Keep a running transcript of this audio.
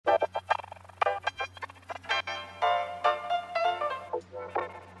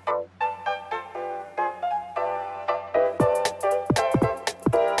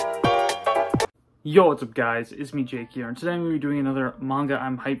Yo, what's up guys, it's me Jake here, and today I'm going to be doing another manga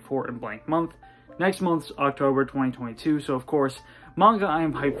I'm hyped for in blank month. Next month's October 2022, so of course, manga I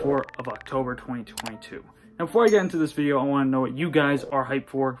am hyped for of October 2022. Now before I get into this video, I want to know what you guys are hyped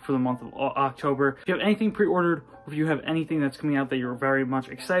for the month of October. If you have anything pre-ordered, or if you have anything that's coming out that you're very much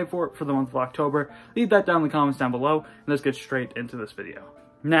excited for the month of October, leave that down in the comments down below, and let's get straight into this video.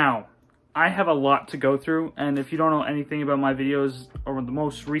 Now, I have a lot to go through, and if you don't know anything about my videos, or the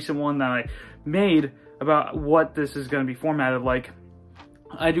most recent one that I made about what this is going to be formatted like,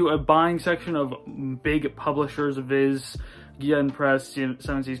 I do a buying section of big publishers, Viz, Yen Press, 7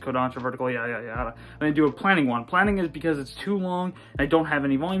 Seas, Kodansha, Vertical, yada yada. And I do a planning one. Planning is because it's too long, and I don't have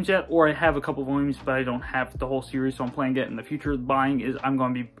any volumes yet, or I have a couple volumes, but I don't have the whole series, so I'm planning it in the future. Buying is, I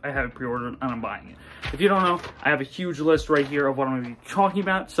have it pre-ordered, and I'm buying it. If you don't know, I have a huge list right here of what I'm going to be talking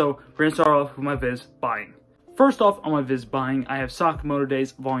about, so we're going to start off with my Viz Buying. First off, on my Viz Buying, I have Sakamoto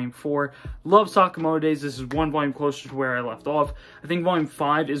Days Volume 4. Love Sakamoto Days. This is one volume closer to where I left off. I think Volume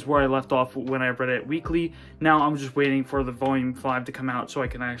 5 is where I left off when I read it weekly. Now I'm just waiting for the Volume 5 to come out so I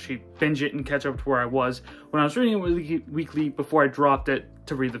can actually binge it and catch up to where I was when I was reading it weekly before I dropped it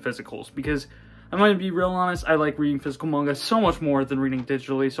to read the physicals. Because I'm going to be real honest, I like reading physical manga so much more than reading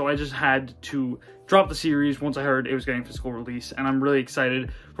digitally, so I just had to drop the series once I heard it was getting physical release, and I'm really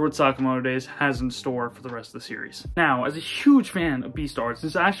excited for what Sakamoto Days has in store for the rest of the series. Now, as a huge fan of Beastars,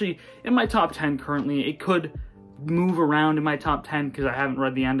 it's actually in my top 10 currently. It could move around in my top 10 because I haven't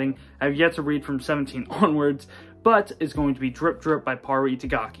read the ending. I have yet to read from 17 onwards, but it's going to be Drip Drip by Paru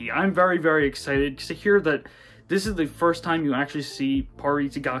Itagaki. I'm very, very excited because I hear that this is the first time you actually see Paru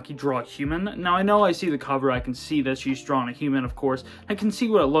Itagaki draw a human. Now, I know I see the cover, I can see that she's drawn a human, of course. I can see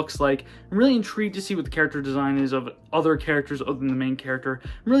what it looks like. I'm really intrigued to see what the character design is of other characters other than the main character.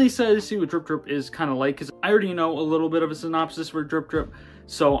 I'm really excited to see what Drip Drip is kind of like, because I already know a little bit of a synopsis for Drip Drip.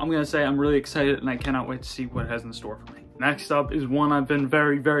 So I'm going to say I'm really excited, and I cannot wait to see what it has in store for me. Next up is one I've been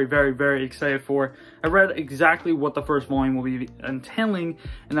very, very, very, very excited for. I read exactly what the first volume will be entailing,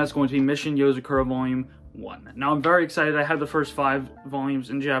 and that's going to be Mission Yozakura Volume 1. Now I'm very excited. I have the first 5 volumes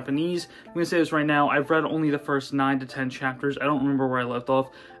in Japanese. I'm going to say this right now. I've read only the first 9 to 10 chapters. I don't remember where I left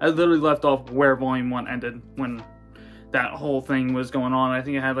off. I literally left off where Volume 1 ended when that whole thing was going on. I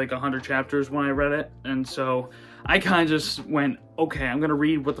think it had like 100 chapters when I read it. And so I kind of just went, okay, I'm going to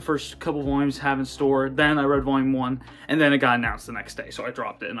read what the first couple volumes have in store. Then I read Volume 1, and then it got announced the next day. So I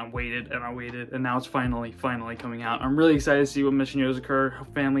dropped it, and I waited, and now it's finally coming out. I'm really excited to see what Mission Yozakura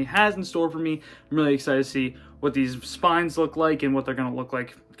family has in store for me. I'm really excited to see what these spines look like and what they're going to look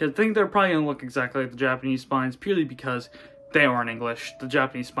like. Because I think they're probably going to look exactly like the Japanese spines, purely because they aren't English. The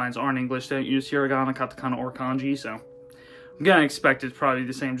Japanese spines aren't English. They don't use hiragana, katakana, or kanji, so I'm gonna expect it's probably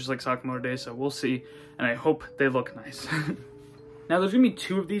the same, just like Sakamoto Days, so we'll see, and I hope they look nice. Now, there's gonna be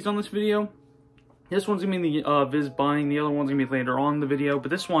 2 of these on this video. This one's gonna be the Viz Buying, the other one's gonna be later on in the video,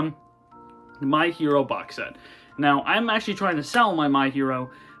 but this one, My Hero box set. Now, I'm actually trying to sell my My Hero,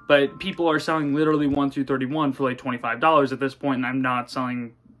 but people are selling literally 1 through 31 for like $25 at this point, and I'm not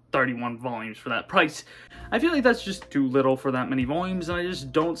selling 31 volumes for that price. I feel like that's just too little for that many volumes, and I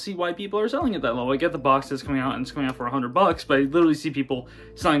just don't see why people are selling it that low. I get the box that's coming out, and it's coming out for $100, but I literally see people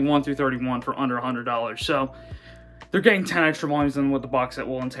selling 1 through 31 for under $100. So they're getting 10 extra volumes than what the box set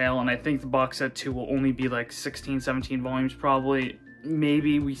will entail, and I think the box set 2 will only be like 16, 17 volumes probably.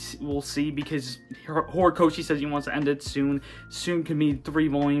 Maybe we'll see, because Horikoshi says he wants to end it soon. Soon could mean 3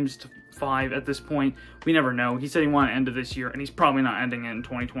 volumes to 5 at this point. We never know. He said he wanted to end it this year, and he's probably not ending it in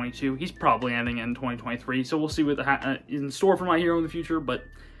 2022. He's probably ending it in 2023, so we'll see what in store for My Hero in the future, but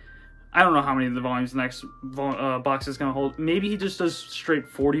I don't know how many of the volumes the next box is going to hold. Maybe he just does straight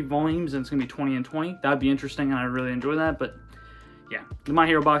 40 volumes, and it's going to be 20 and 20. That'd be interesting, and I really enjoy that, but yeah. The My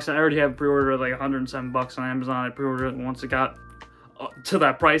Hero box, I already have pre-ordered like $107 on Amazon. I pre-ordered it once it got to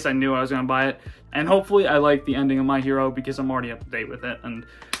that price. I knew I was going to buy it, and hopefully I like the ending of My Hero because I'm already up to date with it, and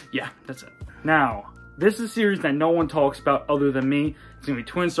yeah, that's it. Now, this is a series that no one talks about other than me. It's going to be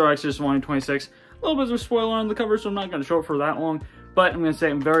Twin Star Exodus Volume 26. A little bit of a spoiler on the cover, so I'm not going to show it for that long. But I'm going to say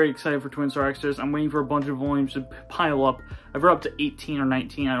I'm very excited for Twin Star Exodus. I'm waiting for a bunch of volumes to pile up. I've read up to 18 or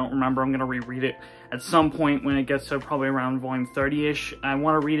 19. I don't remember. I'm going to reread it at some point when it gets to probably around volume 30-ish. I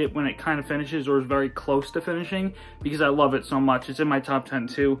want to read it when it kind of finishes or is very close to finishing because I love it so much. It's in my top 10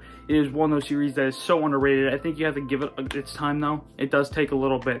 too. It is one of those series that is so underrated. I think you have to give it its time though. It does take a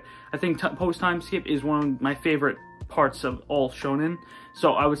little bit. I think post-time skip is one of my favorite parts of all shonen,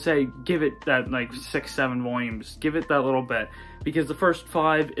 so I would say give it that like 6-7 volumes. Give it that little bit, because the first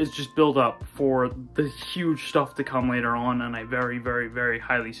 5 is just build up for the huge stuff to come later on, and I very, very, very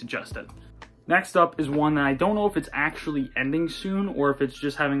highly suggest it. Next up is one that I don't know if it's actually ending soon or if it's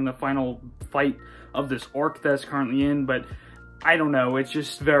just having the final fight of this arc that's currently in, but I don't know. It's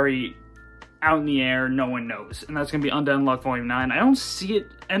just very out in the air, no one knows. And that's going to be Undead Unluck Volume 9. I don't see it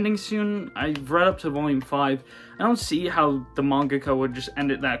ending soon. I've read up to Volume 5. I don't see how the mangaka would just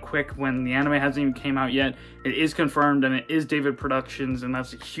end it that quick when the anime hasn't even came out yet. It is confirmed, and it is David Productions, and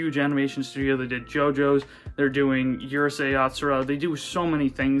that's a huge animation studio. They did JoJo's, they're doing Urusei Yatsura, they do so many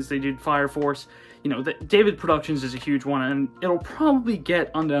things. They did Fire Force. You know, David Productions is a huge one, and it'll probably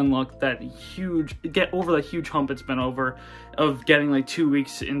get Undead Unluck get over the huge hump it's been over of getting like 2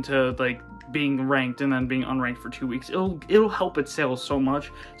 weeks into like being ranked and then being unranked for 2 weeks. It'll help its sales so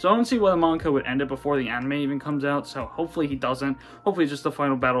much. So I don't see why the manga would end it before the anime even comes out. So hopefully he doesn't. Hopefully it's just the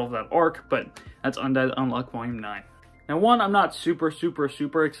final battle of that arc. But that's Undead Unluck Volume 9. Now, one I'm not super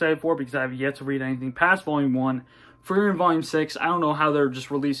excited for because I have yet to read anything past Volume 1. For Volume 6, I don't know how they're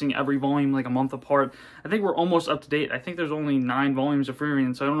just releasing every volume like a month apart. I think we're almost up to date. I think there's only 9 volumes of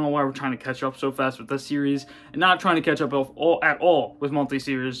Freerian, so I don't know why we're trying to catch up so fast with this series and not trying to catch up at all with monthly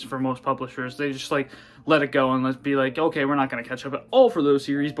series for most publishers. They just like let it go and let's be like, okay, we're not going to catch up at all for those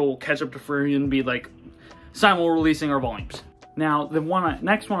series, but we'll catch up to Freerian and be like simul releasing our volumes. Now, the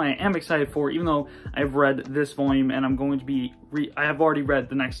next one I am excited for, even though I've read this volume and I'm going to be, I have already read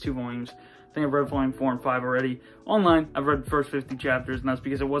the next 2 volumes. I think I've read Volume 4 and 5 already. Online, I've read the first 50 chapters, and that's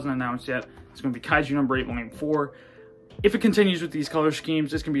because it wasn't announced yet. It's going to be Kaiju number 8, Volume 4. If it continues with these color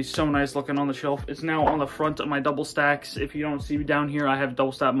schemes, it's going to be so nice looking on the shelf. It's now on the front of my double stacks. If you don't see me down here, I have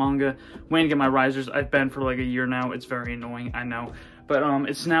double stack manga. Waiting to get my risers. I've been for like a year now. It's very annoying, I know. But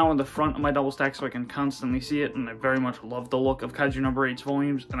it's now on the front of my double stack so I can constantly see it, and I very much love the look of Kaiju number 8's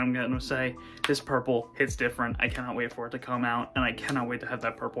volumes, and I'm going to say this purple hits different. I cannot wait for it to come out, and I cannot wait to have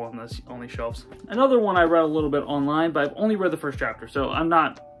that purple on these shelves. Another one I read a little bit online, but I've only read the first chapter, so I'm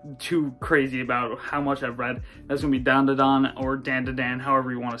not too crazy about how much I've read. That's gonna be Dan or Dan,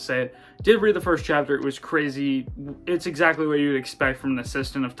 however you want to say it. Did read the first chapter. It was crazy. It's exactly what you'd expect from an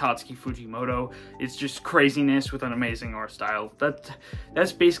assistant of Tatsuki Fujimoto. It's just craziness with an amazing art style.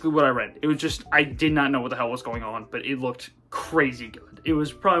 That's basically what I read. It was just, I did not know what the hell was going on, but it looked crazy good. It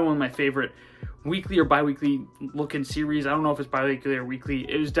was probably one of my favorite weekly or bi-weekly looking series. I don't know if it's bi-weekly or weekly.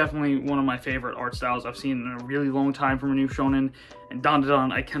 It was definitely one of my favorite art styles I've seen in a really long time from a new shonen, and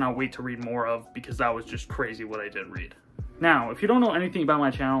Dan I cannot wait to read more of because that was just crazy what I did read. Now, if you don't know anything about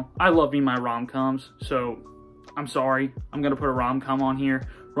my channel, I love me my rom-coms, so I'm sorry. I'm gonna put a rom-com on here.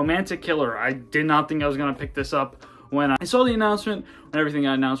 Romantic Killer. I did not think I was gonna pick this up when I saw the announcement, when everything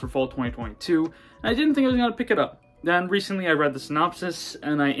got announced for fall 2022, and I didn't think I was gonna pick it up. Then recently I read the synopsis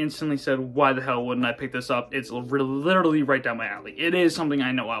and I instantly said, why the hell wouldn't I pick this up? It's literally right down my alley. It is something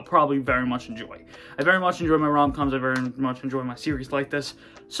I know I'll probably very much enjoy. I very much enjoy my rom-coms. I very much enjoy my series like this.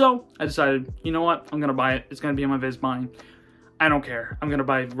 So I decided, you know what? I'm going to buy it. It's going to be in my Viz Buying. I don't care. I'm going to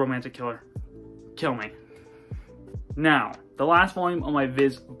buy Romantic Killer. Kill me. Now, the last volume on my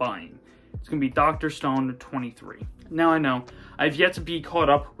Viz Buying. It's going to be Dr. Stone 23. Now I know, I've yet to be caught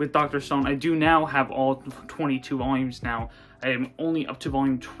up with Dr. Stone. I do now have all 22 volumes now. I am only up to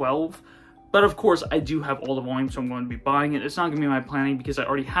volume 12. But of course, I do have all the volumes, so I'm going to be buying it. It's not going to be my planning because I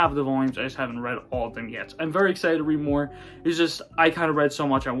already have the volumes. I just haven't read all of them yet. I'm very excited to read more. It's just, I kind of read so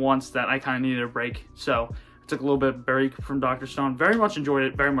much at once that I kind of needed a break. So I took a little bit of break from Dr. Stone. Very much enjoyed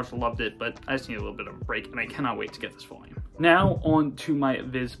it, very much loved it, but I just need a little bit of a break, and I cannot wait to get this volume. Now, on to my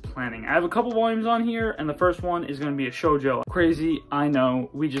Viz Planning. I have a couple volumes on here, and the first one is going to be a shoujo. Crazy, I know.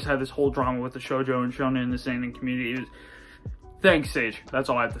 We just had this whole drama with the shoujo and shonen in the seinen community. Thanks, Sage. That's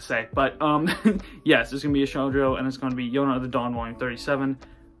all I have to say. But, yes, it's going to be a shoujo, and it's going to be Yona of the Dawn, Volume 37.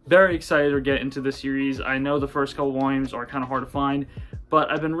 Very excited to get into this series. I know the first couple volumes are kind of hard to find, but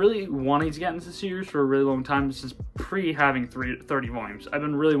I've been really wanting to get into the series for a really long time, since pre-having 30 volumes. I've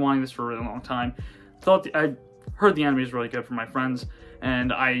been really wanting this for a really long time. I heard the anime is really good from my friends,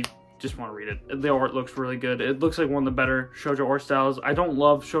 and I just want to read it. The art looks really good. It looks like one of the better shoujo art styles. I don't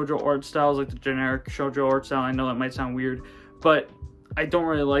love shoujo art styles, like the generic shoujo art style. I know that might sound weird, but I don't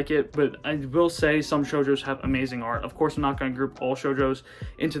really like it. But I will say some shoujos have amazing art. Of course, I'm not going to group all shoujos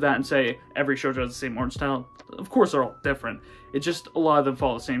into that and say every shoujo has the same art style. Of course, they're all different. It's just a lot of them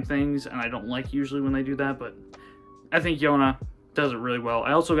follow the same things, and I don't like usually when they do that, but I think Yona does it really well.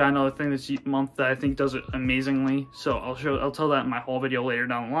 I also got another thing this month that I think does it amazingly, so I'll tell that in my haul video later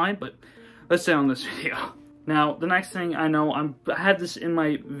down the line, but let's stay on this video. Now, the next thing I know, I had this in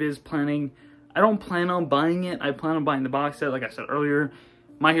my Viz Planning. I don't plan on buying it. I plan on buying the box set, like I said earlier,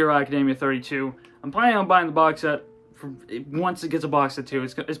 My Hero Academia 32. I'm planning on buying the box set once it gets a box set 2,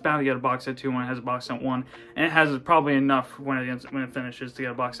 it's bound to get a box set 2 when it has a box set 1, and it has probably enough when it finishes to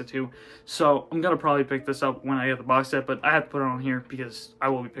get a box set 2. So I'm gonna probably pick this up when I get the box set, but I have to put it on here because I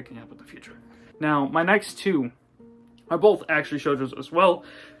will be picking it up in the future. Now, my next two are both actually shoujos as well,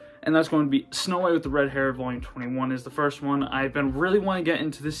 and that's going to be Snow White with the Red Hair, Volume 21 is the first one. I've been really wanting to get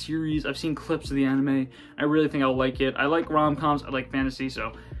into this series. I've seen clips of the anime. I really think I'll like it. I like rom-coms, I like fantasy,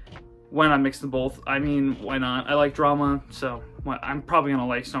 so why not mix them both? I mean, why not? I like drama, so I'm probably going to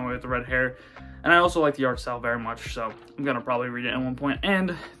like Snow White with the Red Hair. And I also like the art style very much, so I'm going to probably read it at one point.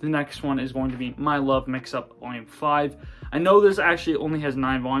 And the next one is going to be My Love Mix-Up Volume 5. I know this actually only has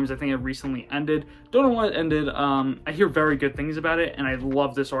 9 volumes. I think it recently ended. Don't know why it ended. I hear very good things about it, and I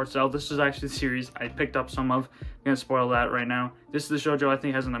love this art style. This is actually the series I picked up some of. I'm going to spoil that right now. This is the shoujo I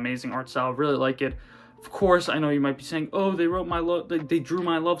think has an amazing art style. I really like it. Of course, I know you might be saying, oh, they wrote my love, they drew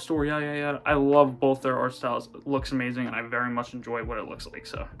my love story, yeah. I love both their art styles. It looks amazing, and I very much enjoy what it looks like,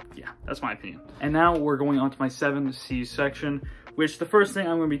 so yeah, that's my opinion. And now we're going on to my 7 C's section, which the first thing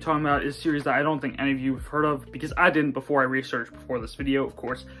I'm going to be talking about is a series that I don't think any of you have heard of, because I didn't before I researched before this video. Of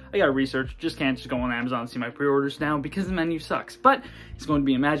course, I gotta research, can't just go on Amazon and see my pre-orders now because the menu sucks. But it's going to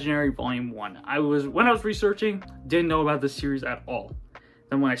be Imaginary Volume 1. When I was researching, didn't know about this series at all.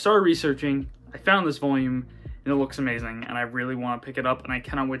 Then when I started researching, I found this volume, and it looks amazing, and I really want to pick it up, and I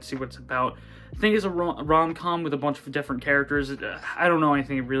cannot wait to see what it's about. I think it's a rom-com with a bunch of different characters. I don't know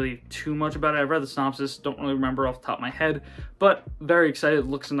anything really too much about it. I've read the synopsis, don't really remember off the top of my head, but very excited. It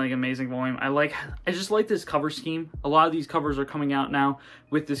looks like an amazing volume. I just like this cover scheme. A lot of these covers are coming out now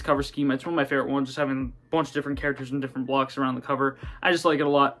with this cover scheme. It's one of my favorite ones, just having a bunch of different characters and different blocks around the cover. I just like it a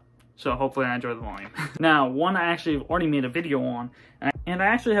lot. So hopefully I enjoy the volume. Now, one I actually have already made a video on, and I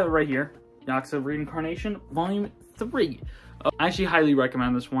actually have it right here. Yakuza Reincarnation, Volume 3. I actually highly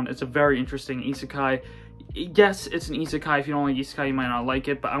recommend this one. It's a very interesting isekai. Yes, it's an isekai. If you don't like isekai, you might not like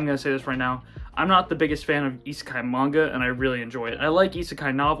it, but I'm going to say this right now. I'm not the biggest fan of isekai manga, and I really enjoy it. I like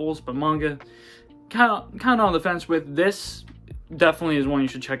isekai novels, but manga, kind of on the fence with. This definitely is one you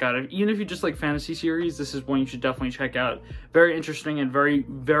should check out. Even if you just like fantasy series, this is one you should definitely check out. Very interesting and very,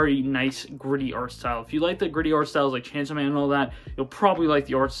 very nice gritty art style. If you like the gritty art styles like Chainsaw Man and all that, you'll probably like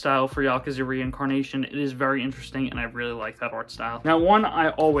the art style for Yakuza Reincarnation. It is very interesting, and I really like that art style. Now, one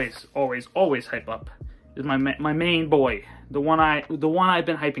I always hype up is my main boy. The one I've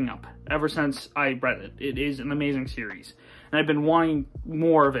been hyping up ever since I read it. It is an amazing series, and I've been wanting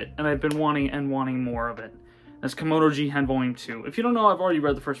more of it, and I've been wanting more of it. That's Komodo Jihen Volume 2. If you don't know, I've already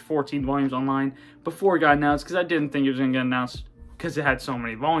read the first 14 volumes online before it got announced, because I didn't think it was going to get announced because it had so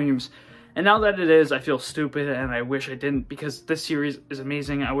many volumes. And now that it is, I feel stupid, and I wish I didn't, because this series is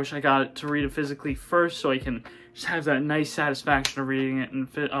amazing. I wish I got it to read it physically first, so I can just have that nice satisfaction of reading it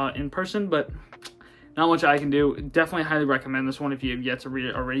in person, but not much I can do. Definitely highly recommend this one if you have yet to read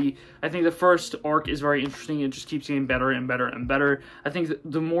it already. I think the first arc is very interesting. It just keeps getting better and better and better. I think that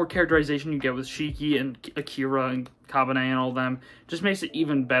the more characterization you get with Shiki and Akira and Kabane and all them just makes it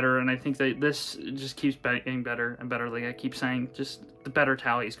even better. And I think that this just keeps getting better and better. Like I keep saying, just the better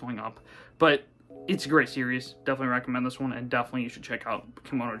tally is going up. But it's a great series. Definitely recommend this one, and definitely you should check out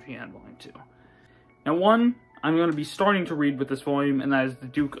Komodo Jihen Volume 2. Now, one I'm going to be starting to read with this volume, and that is The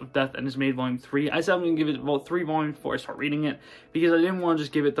Duke of Death and His Maid Volume 3. I said I'm going to give it about 3 volumes before I start reading it, because I didn't want to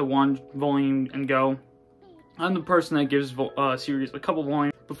just give it the 1 volume and go. I'm the person that gives series a couple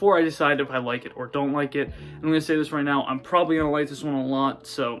volumes before I decide if I like it or don't like it. I'm going to say this right now, I'm probably going to like this one a lot,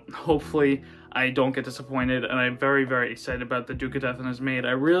 so hopefully I don't get disappointed, and I'm very, very excited about The Duke of Death and His Maid.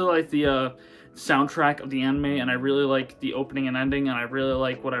 I really like the soundtrack of the anime, and I really like the opening and ending, and I really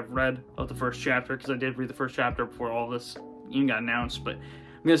like what I've read of the first chapter, because I did read the first chapter before all this even got announced. But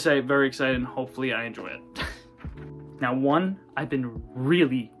I'm gonna say very excited, and hopefully I enjoy it. Now, one I've been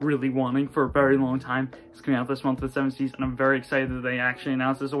really wanting for a very long time. It's coming out this month with 7 C's, and I'm very excited that they actually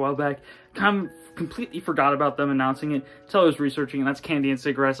announced this a while back. Kind of completely forgot about them announcing it until I was researching, and that's Candy and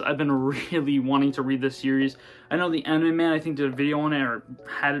Cigarettes. I've been really wanting to read this series. I know the Anime Man, I think, did a video on it, or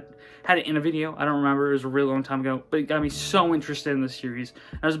had it in a video. I don't remember. It was a really long time ago, but it got me so interested in this series.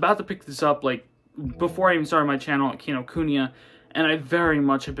 I was about to pick this up, like, before I even started my channel at Kinokuniya, and I very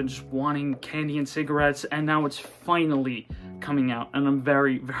much have been just wanting Candy and Cigarettes, and now it's finally coming out, and I'm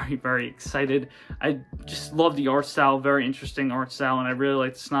very excited. I just love the art style, very interesting art style, and I really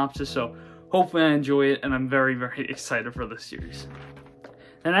like the synopsis, so hopefully I enjoy it, and I'm very excited for this series.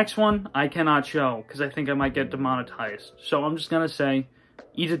 The next one, I cannot show, because I think I might get demonetized, so I'm just going to say,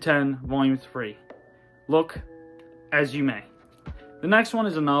 E-to-10, Volume 3. Look as you may. The next one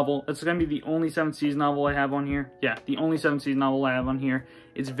is a novel. It's going to be the only 7 C's novel I have on here. Yeah, the only 7 C's novel I have on here.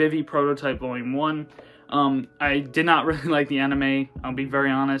 It's Vivy Prototype Volume 1. I did not really like the anime. I'll be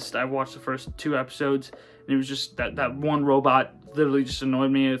very honest. I watched the first 2 episodes, and it was just that one robot literally just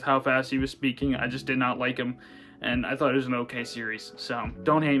annoyed me with how fast he was speaking. I just did not like him, and I thought it was an okay series. So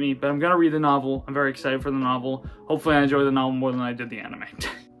don't hate me, but I'm gonna read the novel. I'm very excited for the novel. Hopefully I enjoy the novel more than I did the anime.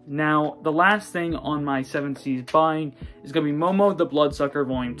 Now, the last thing on my 7 C's buying is going to be Momo the Bloodsucker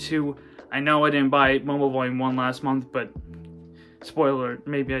Volume 2. I know I didn't buy Momo Volume 1 last month, but spoiler,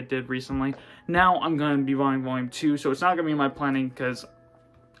 maybe I did recently. Now I'm going to be buying Volume 2, so it's not going to be in my planning because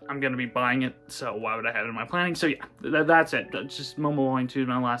I'm going to be buying it, so why would I have it in my planning? So yeah, that's it. That's just Momo Volume 2 is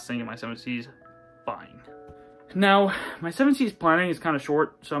my last thing in my 7 C's buying. Now, my 7 C's planning is kind of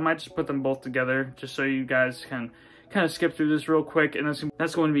short, so I might just put them both together just so you guys can kind of skip through this real quick, and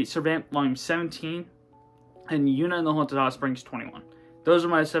that's going to be Servamp Volume 17 and Yuna and the Haunted Hot Springs 21. Those are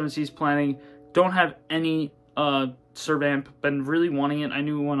my 7 C's planning. Don't have any Servamp, been really wanting it. I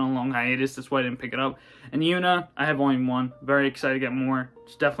knew it went on a long hiatus, that's why I didn't pick it up. And Yuna, I have Volume 1. Very excited to get more.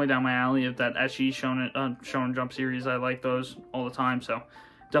 It's definitely down my alley of that Ecchi Shonen Jump series. I like those all the time, so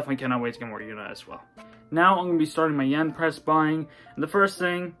definitely cannot wait to get more Yuna as well. Now I'm going to be starting my yen press buying, and the first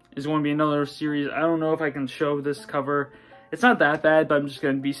thing is going to be another series. I don't know if I can show this cover. It's not that bad, but I'm just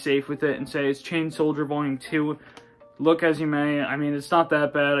going to be safe with it and say it's Chain Soldier Volume 2. Look as you may, I mean, it's not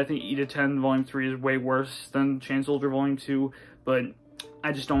that bad. I think Ida 10 Volume 3 is way worse than Chain Soldier Volume 2, but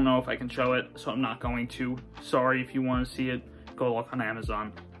I just don't know if I can show it, so I'm not going to. Sorry if you want to see it, go look on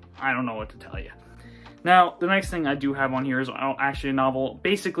Amazon. I don't know what to tell you. Now, the next thing I do have on here is actually a novel.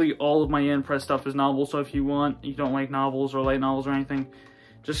 Basically, all of my yen press stuff is novels, so if you don't like novels or light novels or anything,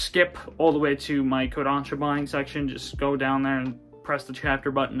 just skip all the way to my Kodansha Buying section. Just go down there and press the chapter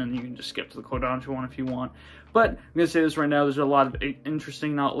button, and you can just skip to the Kodansha one if you want. But I'm going to say this right now, there's a lot of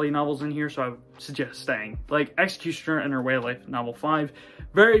interesting light novels in here, so I would suggest staying. Like Executioner and Her Way of Life, Novel 5.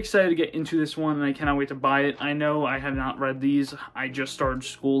 Very excited to get into this one, and I cannot wait to buy it. I know I have not read these. I just started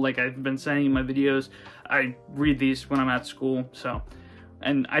school, like I've been saying in my videos. I read these when I'm at school, so...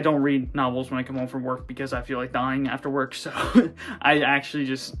 And I don't read novels when I come home from work because I feel like dying after work, so I actually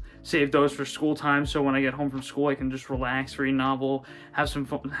just save those for school time, so when I get home from school I can just relax, read a novel, have some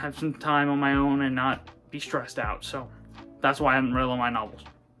fun, have some time on my own, and not be stressed out. So that's why I haven't read all my novels.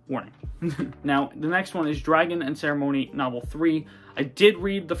 Warning. Now, the next one is Dragon and Ceremony Novel 3. I did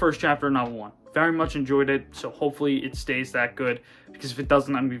read the first chapter of Novel 1. Very much enjoyed it, so hopefully it stays that good, because if it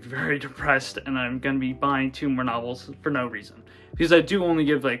doesn't, I'm going to be very depressed, and I'm going to be buying 2 more novels for no reason. Because I do only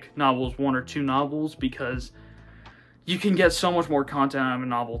give, like, novels 1 or 2 novels, because you can get so much more content out of a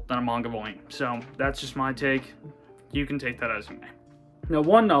novel than a manga volume. So, that's just my take. You can take that as you may. Now,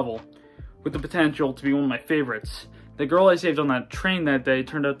 one novel with the potential to be one of my favorites. The Girl I Saved on That Train That Day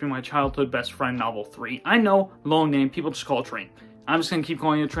turned out to be my childhood best friend, Novel 3. I know, long name, people just call it Train. I'm just going to keep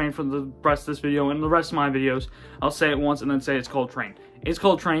calling it Train for the rest of this video, and the rest of my videos, I'll say it once and then say it's called Train. It's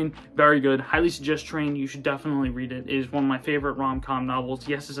called Train, very good, highly suggest Train, you should definitely read it. It is one of my favorite rom-com novels.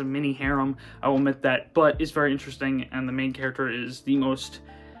 Yes, it's a mini harem, I will admit that, but it's very interesting, and the main character is the most...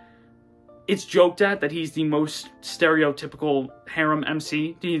 It's joked at that he's the most stereotypical harem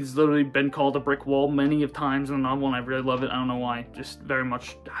MC. He's literally been called a brick wall many of times in the novel, and I really love it. I don't know why, just very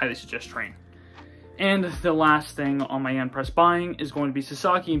much highly suggest Train. And the last thing on my yen press buying is going to be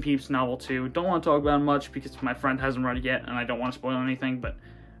Sasaki and Peeps Novel 2. Don't want to talk about it much because my friend hasn't read it yet and I don't want to spoil anything, but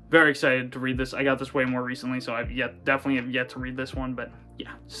very excited to read this. I got this way more recently, so definitely have yet to read this one, but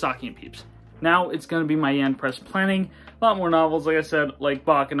yeah, Sasaki and Peeps. Now it's going to be my yen press planning. A lot more novels, like I said, like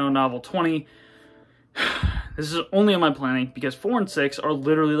Bakano Novel 20. This is only on my planning because 4 and 6 are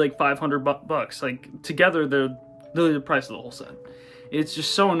literally like 500 bucks. Like, together, they're literally the price of the whole set. It's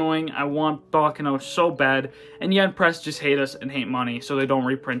just so annoying. I want Bakano so bad, and Yen Press just hate us and hate money, so they don't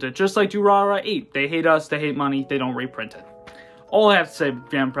reprint it. Just like Durara 8. They hate us, they hate money, they don't reprint it. All I have to say,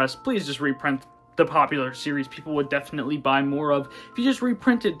 Yen Press, please just reprint the popular series people would definitely buy more of. If you just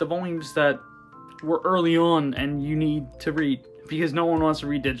reprinted the volumes that were early on and you need to read, because no one wants to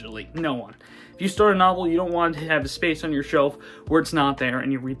read digitally. No one. If you start a novel, you don't want to have a space on your shelf where it's not there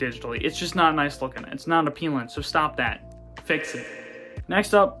and you read digitally. It's just not nice looking. It's not appealing, so stop that. Fix it.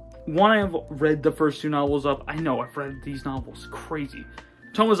 Next up, one I have read the first 2 novels of. I know, I've read these novels. Crazy.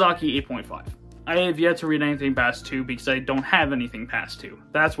 Tomozaki 8.5. I have yet to read anything past 2 because I don't have anything past 2.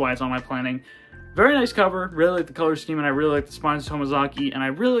 That's why it's on my planning. Very nice cover, really like the color scheme, and I really like the spines of Tomozaki, and I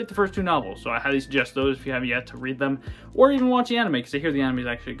really like the first 2 novels, so I highly suggest those if you have yet to read them, or even watch the anime, because I hear the anime is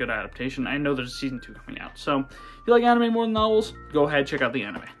actually a good adaptation. I know there's a season 2 coming out, so if you like anime more than novels, go ahead, check out the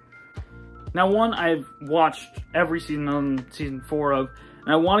anime. Now, one I've watched every season on season 4 of,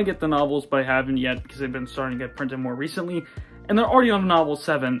 and I want to get the novels, but I haven't yet because they've been starting to get printed more recently, And they're already on novel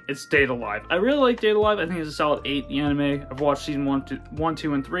 7. It's Date A Live. I really like Date A Live. I think it's a solid 8, the anime. I've watched season 1,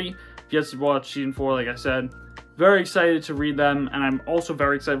 2, and 3. If you guys watch season 4, like I said, very excited to read them. And I'm also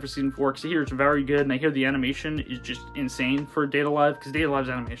very excited for season 4 because I hear it's very good. And I hear the animation is just insane for Date A Live because Date A Live's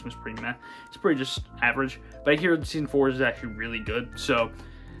animation is pretty meh. It's pretty just average. But I hear season 4 is actually really good. So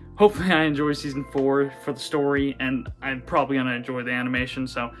hopefully I enjoy season 4 for the story. And I'm probably going to enjoy the animation.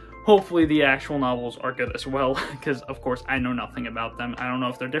 So hopefully the actual novels are good as well, because of course I know nothing about them. I don't know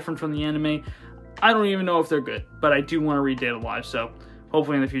if they're different from the anime. I don't even know if they're good, but I do want to read Date A Live, so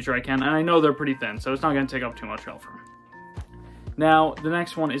hopefully in the future I can. And I know they're pretty thin, so it's not going to take up too much shelf room. Now, the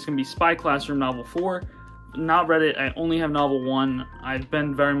next one is going to be Spy Classroom Novel 4. Not read it, I only have Novel 1. I've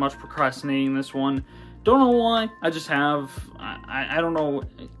been very much procrastinating this one. Don't know why, I just have. I don't know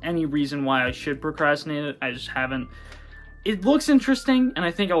any reason why I should procrastinate it, I just haven't. It looks interesting, and I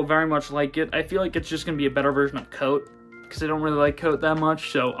think I'll very much like it. I feel like it's just going to be a better version of Coat, because I don't really like Coat that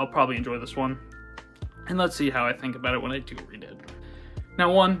much, so I'll probably enjoy this one. And let's see how I think about it when I do read it.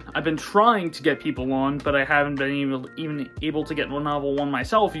 Now, I've been trying to get people on, but I haven't been even able to get Novel 1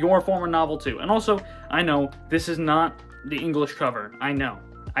 myself, your former Novel 2. And also, I know, this is not the English cover. I know.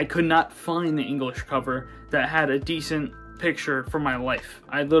 I could not find the English cover that had a decent picture for my life.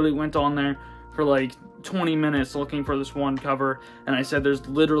 I literally went on there for like 20 minutes looking for this one cover, and I said there's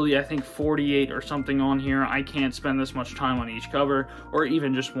literally, I think, 48 or something on here. I can't spend this much time on each cover, or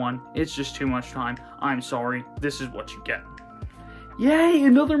even just one. It's just too much time. I'm sorry. This is what you get. Yay,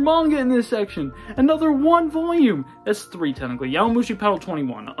 another manga in this section. Another 1 volume. That's 3 technically. Yowamushi Pedal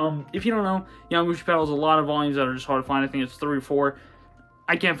 21. If you don't know, Yowamushi Pedal has a lot of volumes that are just hard to find. I think it's 3 or 4.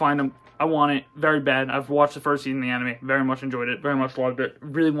 I can't find them. I want it very bad. I've watched the first season of the anime, very much enjoyed it, very much loved it.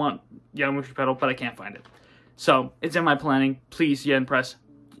 Really want Yowamushi Pedal, but I can't find it. So, it's in my planning. Please, Yen Press,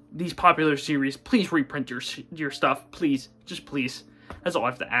 these popular series, please reprint your stuff. Please. Just please. That's all I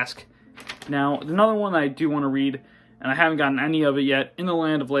have to ask. Now, another one that I do want to read, and I haven't gotten any of it yet, In the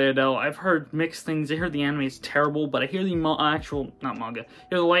Land of Leodel. I've heard mixed things. I heard the anime is terrible, but I hear the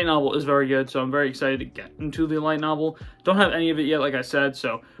the light novel is very good, so I'm very excited to get into the light novel. Don't have any of it yet, like I said,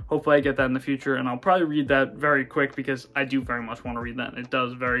 so hopefully I get that in the future, and I'll probably read that very quick because I do very much want to read that, and it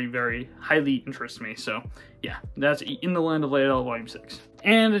does very, very highly interest me. So, yeah, that's In the Land of Leodel, Volume 6.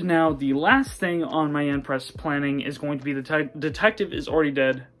 And now, the last thing on my Yen Press planning is going to be the Detective is Already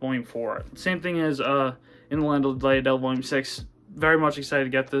Dead, Volume 4. Same thing as In the Land of Leodel, Volume 6. Very much excited to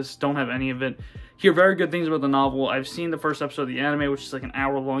get this. Don't have any of it. Hear very good things about the novel. I've seen the first episode of the anime, which is like an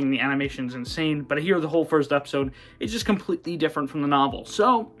hour long. The animation's insane, but I hear the whole first episode is just completely different from the novel.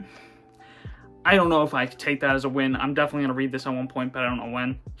 So, I don't know if I could take that as a win. I'm definitely going to read this at one point, but I don't know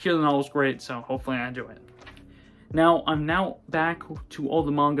when. Hear the novel's great, so hopefully I enjoy it. Now, I'm now back to all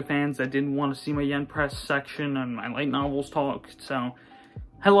the manga fans that didn't want to see my Yen Press section and my light novels talk, so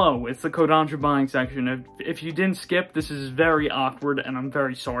hello, it's the Kodansha Buying section. If you didn't skip, this is very awkward, and I'm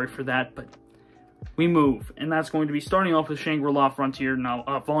very sorry for that, but we move, and that's going to be starting off with Shangri-La Frontier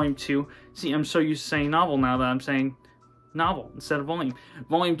Volume 2. See, I'm so used to saying novel now that I'm saying novel instead of volume.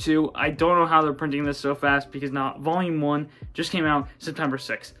 Volume 2, I don't know how they're printing this so fast because Volume 1 just came out September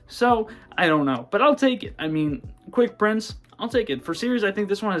 6th. So, I don't know, but I'll take it. I mean, quick prints, I'll take it. For series, I think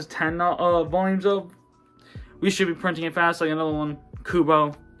this one has 10 volumes of. We should be printing it fast, like another one,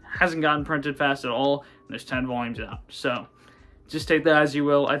 Kubo, hasn't gotten printed fast at all, and there's 10 volumes out. So, just take that as you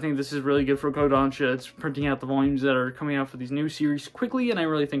will. I think this is really good for Kodansha. It's printing out the volumes that are coming out for these new series quickly, and I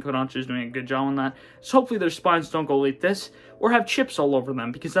really think Kodansha is doing a good job on that. So hopefully their spines don't go like this, or have chips all over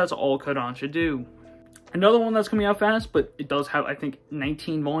them, because that's all Kodansha do. Another one that's coming out fast, but it does have, I think,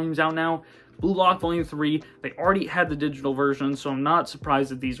 19 volumes out now. Blue Lock Volume 3. They already had the digital version, so I'm not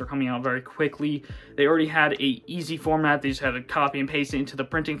surprised that these are coming out very quickly. They already had a easy format. They just had to copy and paste it into the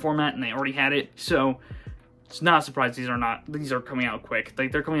printing format, and they already had it, so it's not surprised these are coming out quick.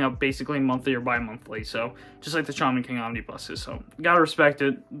 Like, they're coming out basically monthly or bi-monthly, so just like the Shaman King omnibuses. So gotta respect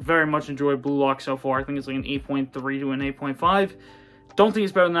it. Very much enjoyed Blue Lock so far. I think it's like an 8.3 to an 8.5. Don't think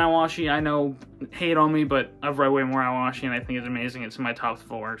it's better than Awashi. I know, hate on me, but I've read way more Awashi, and I think it's amazing. It's in my top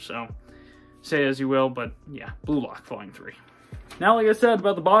 4, so say as you will, but yeah, Blue Lock Volume 3. Now, like I said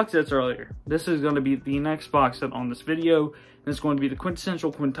about the box sets earlier, this is going to be the next box set on this video, and it's going to be the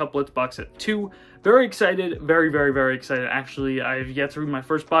Quintessential Quintuplets box set 2. Very excited, very, very, very excited. Actually, I've yet to read my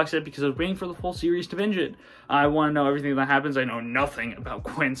first box set because I was waiting for the full series to binge it. I want to know everything that happens. I know nothing about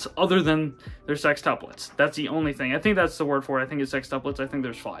quints other than their sextuplets. That's the only thing. I think that's the word for it. I think it's sextuplets. I think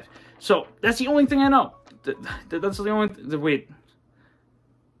there's 5. So, that's the only thing I know. That's the only wait.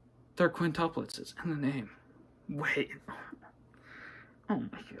 They're quintuplets. It's in the name. Wait. Oh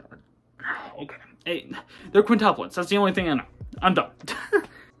my god. Okay. Hey, they're quintuplets. That's the only thing I know. I'm done.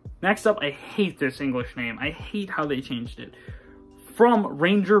 Next up, I hate this English name. I hate how they changed it. From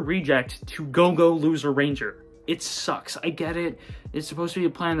Ranger Reject to Go-Go Loser Ranger. It sucks. I get it. It's supposed to be a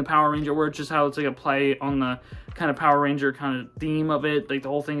play on the Power Ranger, where it's just how it's like a play on the kind of Power Ranger kind of theme of it. Like, the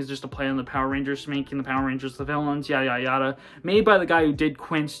whole thing is just a play on the Power Rangers, making the Power Rangers the villains, yada, yada, yada. Made by the guy who did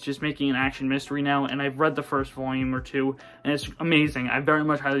Quince, just making an action mystery now, and I've read the first volume or two, and it's amazing. I very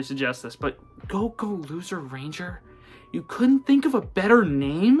much highly suggest this, but Go-Go Loser Ranger? You couldn't think of a better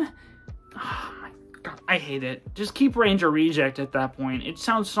name? Oh my god, I hate it. Just keep Ranger Reject at that point. It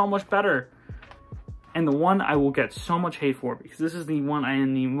sounds so much better. And the one I will get so much hate for, because this is the one I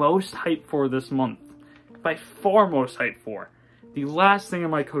am the most hyped for this month. By far most hyped for. The last thing in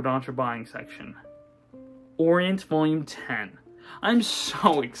my Kodansha Buying section. Orient Volume 10. I'm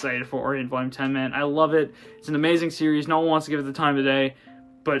so excited for Orient Volume 10, man. I love it. It's an amazing series. No one wants to give it the time of day.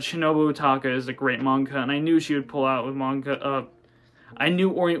 But Shinobu Utaka is a great manga, and I knew she would pull out with manga. I knew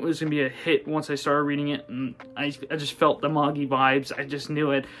Orient was going to be a hit once I started reading it, and I just felt the Magi vibes. I just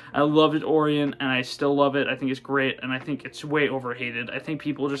knew it. I loved Orient, and I still love it. I think it's great, and I think it's way overhated. I think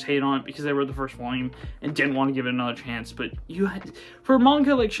people just hate on it because they read the first volume and didn't want to give it another chance. But for a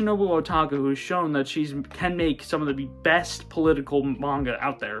manga like Shinobu Utaka, who's shown that she can make some of the best political manga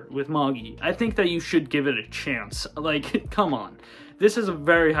out there with Magi, I think that you should give it a chance. Like, come on. This has a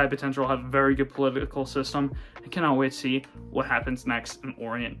very high potential, have a very good political system. I cannot wait to see what happens next in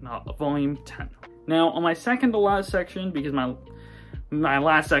Orient Volume 10. Now, on my second to last section, because my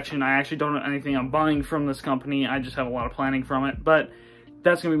last section, I actually don't know anything I'm buying from this company. I just have a lot of planning from it. But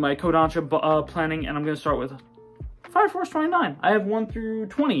that's going to be my Kodansha Planning, and I'm going to start with Fire Force 29. I have 1 through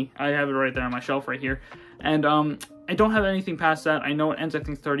 20. I have it right there on my shelf right here. And I don't have anything past that. I know it ends, I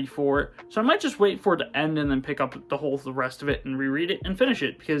think, 34. So I might just wait for it to end and then pick up the rest of it and reread it and finish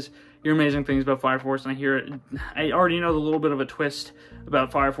it, because you're amazing things about Fire Force, and I hear it. I already know the little bit of a twist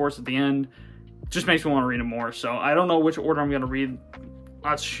about Fire Force at the end. It just makes me want to read it more. So I don't know which order I'm going to read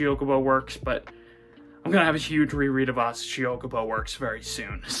Shiokubo Works, but I'm going to have a huge reread of Shiokubo Works very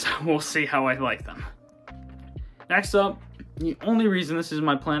soon. So we'll see how I like them. Next up, the only reason this is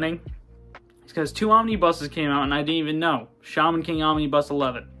my planning is because 2 omnibuses came out and I didn't even know. Shaman King Omnibus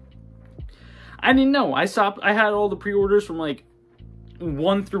 11. I didn't know. I had all the pre-orders from like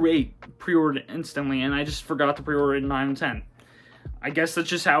 1 through 8 pre-ordered instantly, and I just forgot to pre-order 9 and 10. I guess that's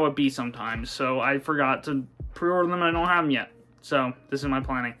just how it be sometimes. So I forgot to pre-order them and I don't have them yet. So this is my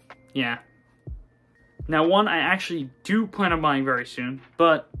planning. Yeah. Now, one I actually do plan on buying very soon,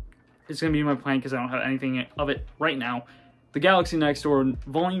 but it's going to be my plan because I don't have anything of it right now. The Galaxy Next Door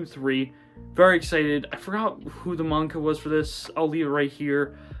Volume 3. Very excited. I forgot who the manga was for this. I'll leave it right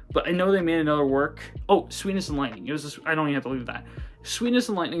here. But I know they made another work. Oh, Sweetness and Lightning. It was this, I don't even have to leave that. Sweetness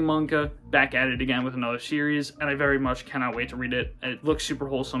and Lightning manga, back at it again with another series, and I very much cannot wait to read it. It looks super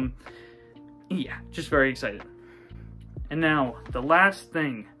wholesome. Yeah, just very excited. And now, the last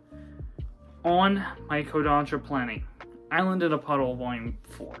thing on my Kodansha Planning. Island in a Puddle Volume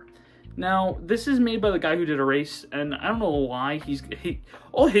 4. Now, this is made by the guy who did Erase, and I don't know why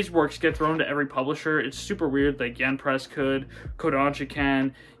all his works get thrown to every publisher. It's super weird. Like, Yen Press could, Kodansha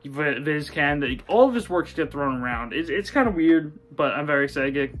can, Viz can. All of his works get thrown around. It's kind of weird, but I'm very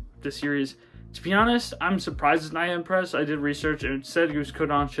excited to get this series. To be honest, I'm surprised it's not Yen Press. I did research, and it said it was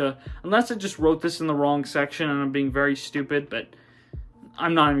Kodansha, unless I just wrote this in the wrong section, and I'm being very stupid, but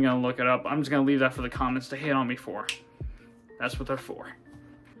I'm not even going to look it up. I'm just going to leave that for the comments to hate on me for. That's what they're for.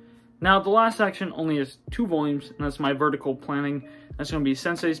 Now, the last section only has 2 volumes, and that's my vertical planning. That's going to be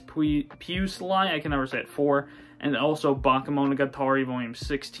Sensei's Pusuli, I can never say it, 4, and also Bakemonogatari Volume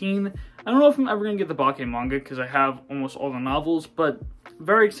 16. I don't know if I'm ever going to get the Bake manga, because I have almost all the novels, but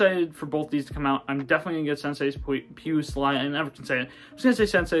very excited for both these to come out. I'm definitely going to get Sensei's Pusuli. I never can say it. I was going to say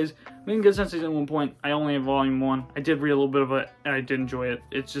Sensei's. I'm going to get Sensei's at one point. I only have Volume 1. I did read a little bit of it, and I did enjoy it.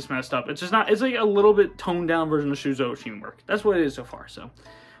 It's just messed up. It's just not, it's like a little bit toned down version of Shuzo Oshimi work. That's what it is so far, so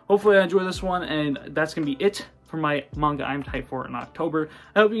hopefully I enjoy this one, and that's going to be it for my manga I'm typed for in October.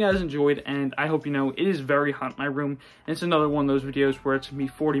 I hope you guys enjoyed, and I hope you know it is very hot in my room, and it's another one of those videos where it's going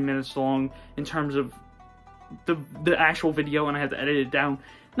to be 40 minutes long in terms of the actual video, and I have to edit it down.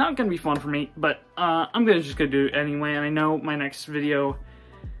 Not going to be fun for me, but I'm just going to do it anyway, and I know my next video,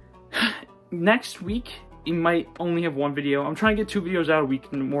 next week, it might only have 1 video. I'm trying to get 2 videos out a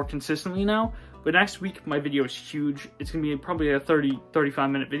week more consistently now. But next week, my video is huge. It's going to be probably a 35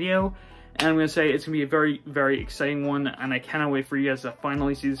 minute video. And I'm going to say it's going to be a very, very exciting one. And I cannot wait for you guys to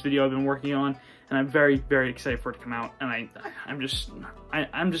finally see this video I've been working on. And I'm very, very excited for it to come out. And I'm just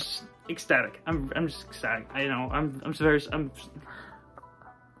ecstatic. I'm just ecstatic. I know,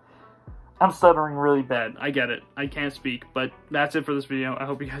 I'm stuttering really bad. I get it. I can't speak, but that's it for this video. I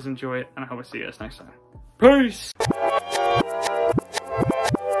hope you guys enjoy it, and I hope I see you guys next time. Peace!